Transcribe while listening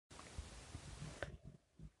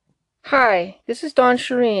Hi, this is Dawn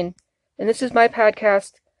Shireen, and this is my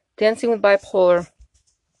podcast, Dancing with Bipolar.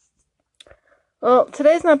 Well,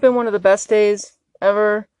 today's not been one of the best days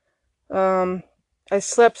ever. Um, I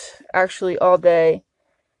slept actually all day,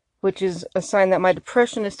 which is a sign that my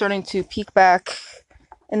depression is starting to peek back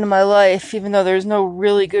into my life, even though there's no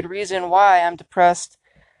really good reason why I'm depressed,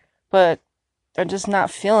 but I'm just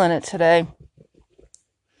not feeling it today.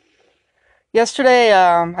 Yesterday,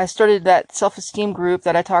 I started that self-esteem group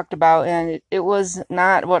that I talked about, and it was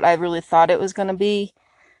not what I really thought it was going to be.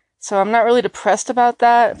 So I'm not really depressed about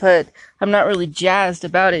that, but I'm not really jazzed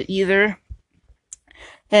about it either.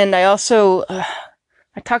 And I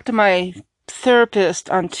talked to my therapist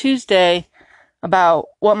on Tuesday about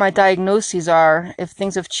what my diagnoses are, if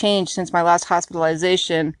things have changed since my last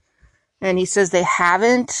hospitalization. And he says they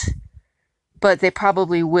haven't, but they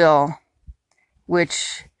probably will,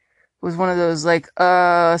 which was one of those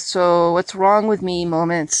so what's wrong with me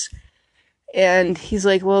moments. And he's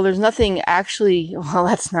like, well, there's nothing actually, well,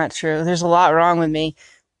 that's not true. There's a lot wrong with me.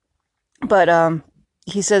 But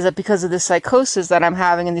he says that because of the psychosis that I'm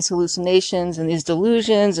having and these hallucinations and these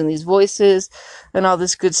delusions and these voices and all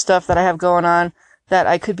this good stuff that I have going on, that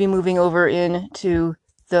I could be moving over into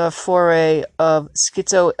the foray of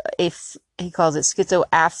he calls it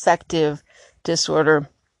schizoaffective disorder,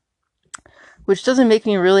 which doesn't make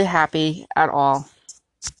me really happy at all.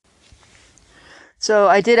 So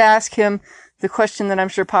I did ask him the question that I'm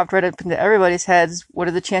sure popped right up into everybody's heads: what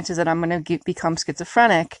are the chances that I'm going to become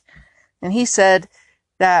schizophrenic? And he said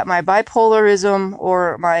that my bipolarism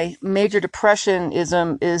or my major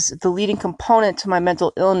depressionism is the leading component to my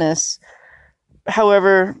mental illness.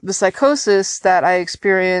 However, the psychosis that I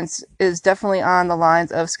experience is definitely on the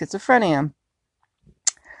lines of schizophrenia.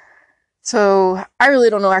 So I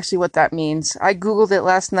really don't know actually what that means. I Googled it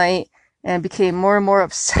last night and became more and more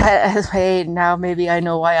upset as, hey, now maybe I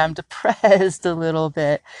know why I'm depressed a little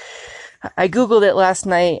bit. I Googled it last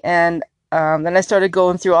night and then I started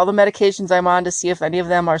going through all the medications I'm on to see if any of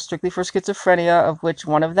them are strictly for schizophrenia, of which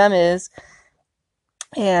one of them is.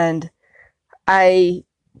 And I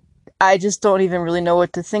just don't even really know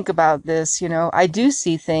what to think about this. I do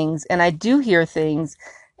see things and I do hear things,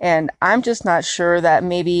 and I'm just not sure that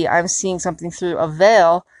maybe I'm seeing something through a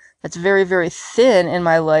veil that's very, very thin in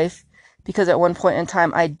my life, because at one point in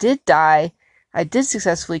time I did die. I did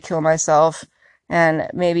successfully kill myself. And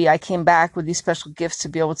maybe I came back with these special gifts to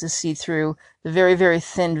be able to see through the very, very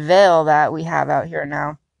thin veil that we have out here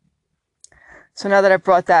now. So now that I've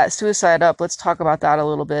brought that suicide up, let's talk about that a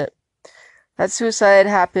little bit. That suicide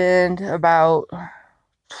happened about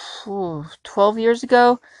 12 years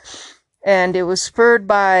ago, and it was spurred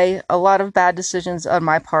by a lot of bad decisions on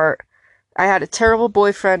my part. I had a terrible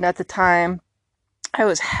boyfriend at the time. I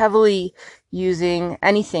was heavily using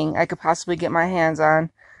anything I could possibly get my hands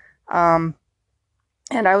on.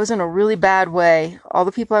 And I was in a really bad way. All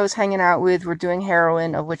the people I was hanging out with were doing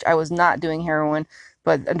heroin, of which I was not doing heroin.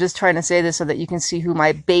 But I'm just trying to say this so that you can see who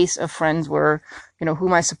my base of friends were, who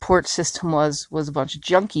my support system was a bunch of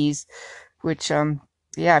junkies, which,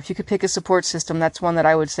 yeah, if you could pick a support system, that's one that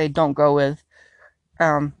I would say don't go with.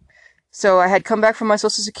 So I had come back from my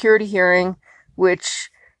Social Security hearing, which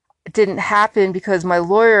didn't happen because my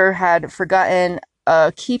lawyer had forgotten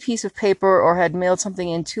a key piece of paper or had mailed something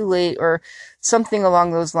in too late or something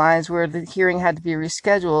along those lines, where the hearing had to be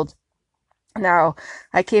rescheduled. Now,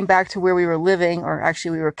 I came back to where we were living, or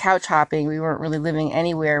actually we were couch hopping. We weren't really living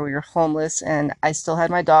anywhere. We were homeless, and I still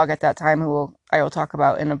had my dog at that time, who I will talk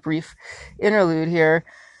about in a brief interlude here.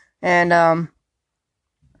 And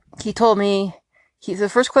he told me, the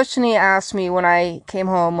first question he asked me when I came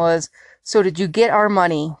home was, so did you get our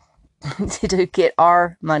money? Did you get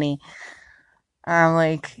our money? I'm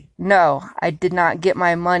like, no, I did not get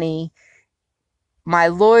my money. My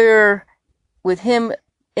lawyer, with him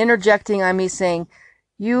interjecting on me saying,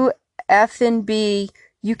 you effing B,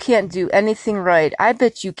 you can't do anything right. I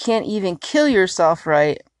bet you can't even kill yourself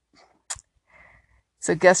right.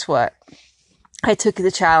 So guess what? I took the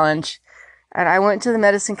challenge. And I went to the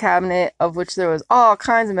medicine cabinet, of which there was all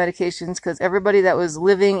kinds of medications, because everybody that was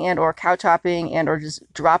living and or couch hopping and or just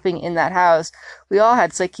dropping in that house, we all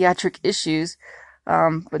had psychiatric issues.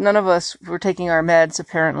 But none of us were taking our meds,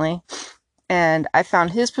 apparently. And I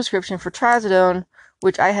found his prescription for trazodone,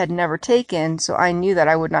 which I had never taken, so I knew that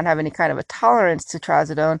I would not have any kind of a tolerance to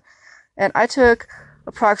trazodone. And I took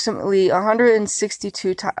approximately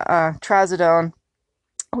 162 trazodone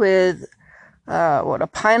with a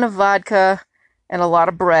pint of vodka and a lot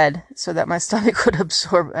of bread, so that my stomach could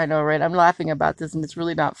absorb. I know, right? I'm laughing about this and it's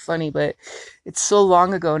really not funny, but it's so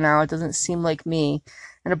long ago now, it doesn't seem like me.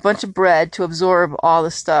 And a bunch of bread to absorb all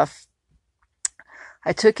the stuff.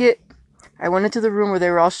 I took it I went into the room where they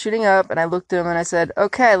were all shooting up, and I looked at him and I said,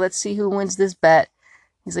 okay, let's see who wins this bet.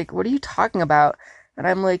 He's like, what are you talking about? And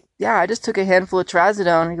I'm like, yeah, I just took a handful of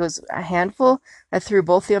trazodone. He goes, a handful? I threw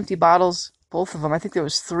both the empty bottles, both of them. I think there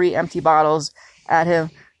was 3 empty bottles at him.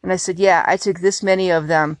 And I said, yeah, I took this many of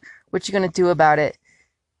them. What you gonna do about it?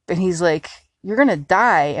 And he's like, you're gonna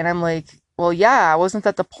die. And I'm like, well, yeah, wasn't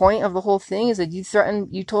that the point of the whole thing? Is that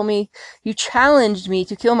you told me, you challenged me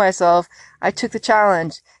to kill myself. I took the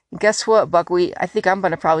challenge. And guess what, Buckwheat? I think I'm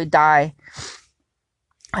gonna probably die.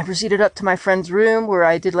 I proceeded up to my friend's room where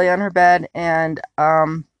I did lay on her bed, and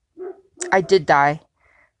I did die.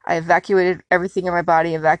 I evacuated everything in my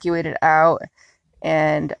body, evacuated out,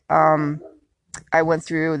 and I went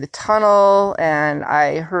through the tunnel, and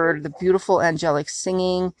I heard the beautiful angelic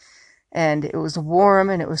singing, and it was warm,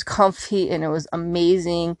 and it was comfy, and it was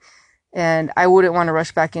amazing, and I wouldn't want to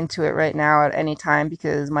rush back into it right now at any time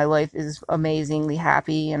because my life is amazingly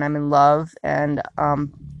happy, and I'm in love, and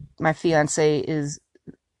my fiance is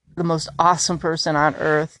the most awesome person on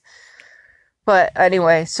earth. But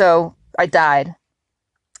anyway, so I died.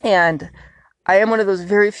 And I am one of those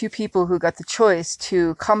very few people who got the choice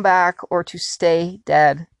to come back or to stay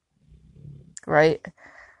dead. Right?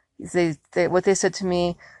 What they said to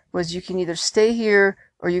me was, you can either stay here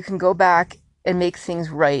or you can go back and make things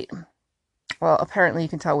right. Well, apparently you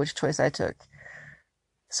can tell which choice I took.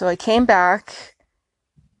 So I came back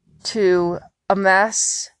to a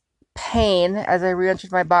mess, pain as I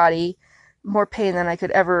re-entered my body, more pain than I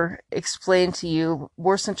could ever explain to you,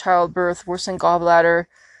 worse than childbirth, worse than gallbladder,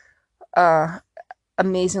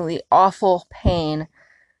 amazingly awful pain,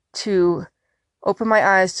 to open my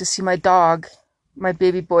eyes to see my dog, my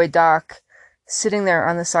baby boy Doc, sitting there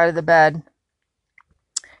on the side of the bed.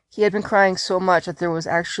 He had been crying so much that there was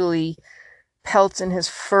actually pelts in his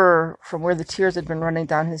fur from where the tears had been running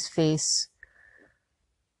down his face.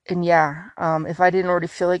 And yeah, if I didn't already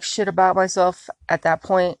feel like shit about myself at that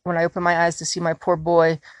point, when I opened my eyes to see my poor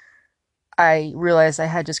boy, I realized I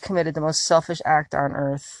had just committed the most selfish act on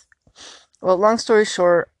earth. Well, long story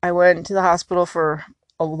short, I went to the hospital for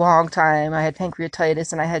a long time. I had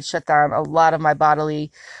pancreatitis, and I had shut down a lot of my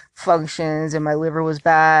bodily functions, and my liver was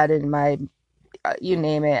bad, and you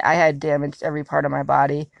name it. I had damaged every part of my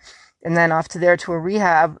body. And then off to there to a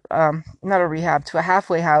rehab, not a rehab, to a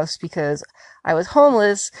halfway house, because I was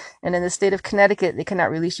homeless, and in the state of Connecticut, they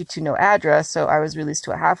cannot release you to no address, so I was released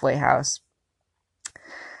to a halfway house.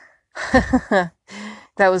 That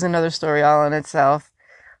was another story all in itself.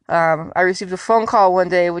 I received a phone call one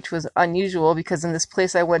day, which was unusual, because in this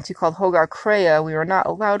place I went to called Hogar Crea, we were not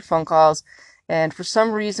allowed phone calls, and for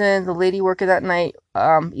some reason, the lady working that night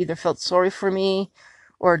either felt sorry for me,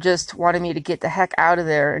 or just wanted me to get the heck out of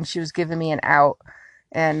there, and she was giving me an out.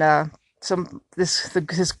 And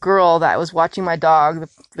this girl that was watching my dog,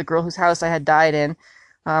 the girl whose house I had died in,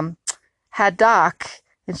 had Doc,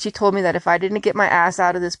 and she told me that if I didn't get my ass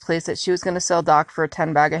out of this place, that she was going to sell Doc for a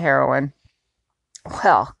 10 bag of heroin.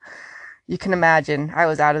 Well, you can imagine, I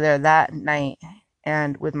was out of there that night,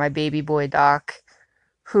 and with my baby boy Doc,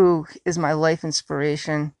 who is my life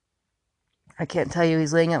inspiration. I can't tell you,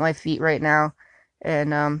 he's laying at my feet right now,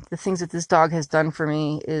 and the things that this dog has done for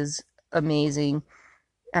me is amazing.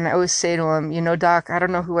 And I always say to him, you know, Doc, I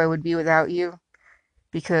don't know who I would be without you,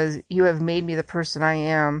 because you have made me the person I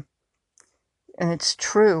am. And it's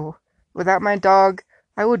true. Without my dog,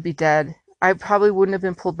 I would be dead. I probably wouldn't have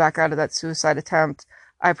been pulled back out of that suicide attempt.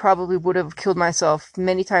 I probably would have killed myself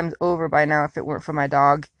many times over by now if it weren't for my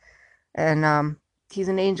dog. And he's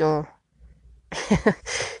an angel.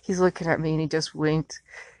 He's looking at me and he just winked.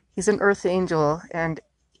 He's an earth angel, and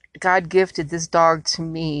God gifted this dog to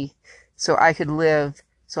me so I could live,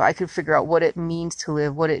 so I could figure out what it means to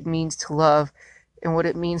live, what it means to love, and what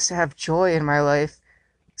it means to have joy in my life.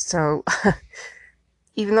 So,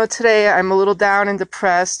 even though today I'm a little down and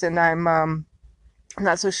depressed, and I'm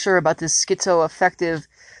not so sure about this schizoaffective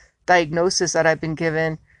diagnosis that I've been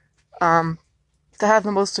given, to have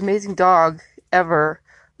the most amazing dog ever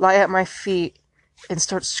lie at my feet and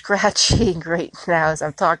start scratching right now as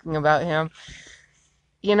I'm talking about him,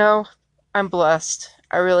 you know, I'm blessed.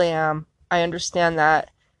 I really am. I understand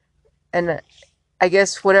that. And I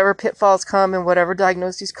guess whatever pitfalls come and whatever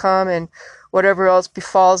diagnoses come and whatever else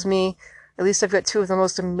befalls me, at least I've got 2 of the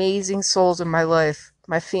most amazing souls in my life,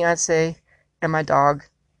 my fiance and my dog.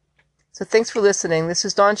 So thanks for listening. This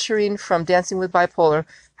is Dawn Shireen from Dancing with Bipolar.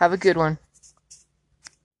 Have a good one.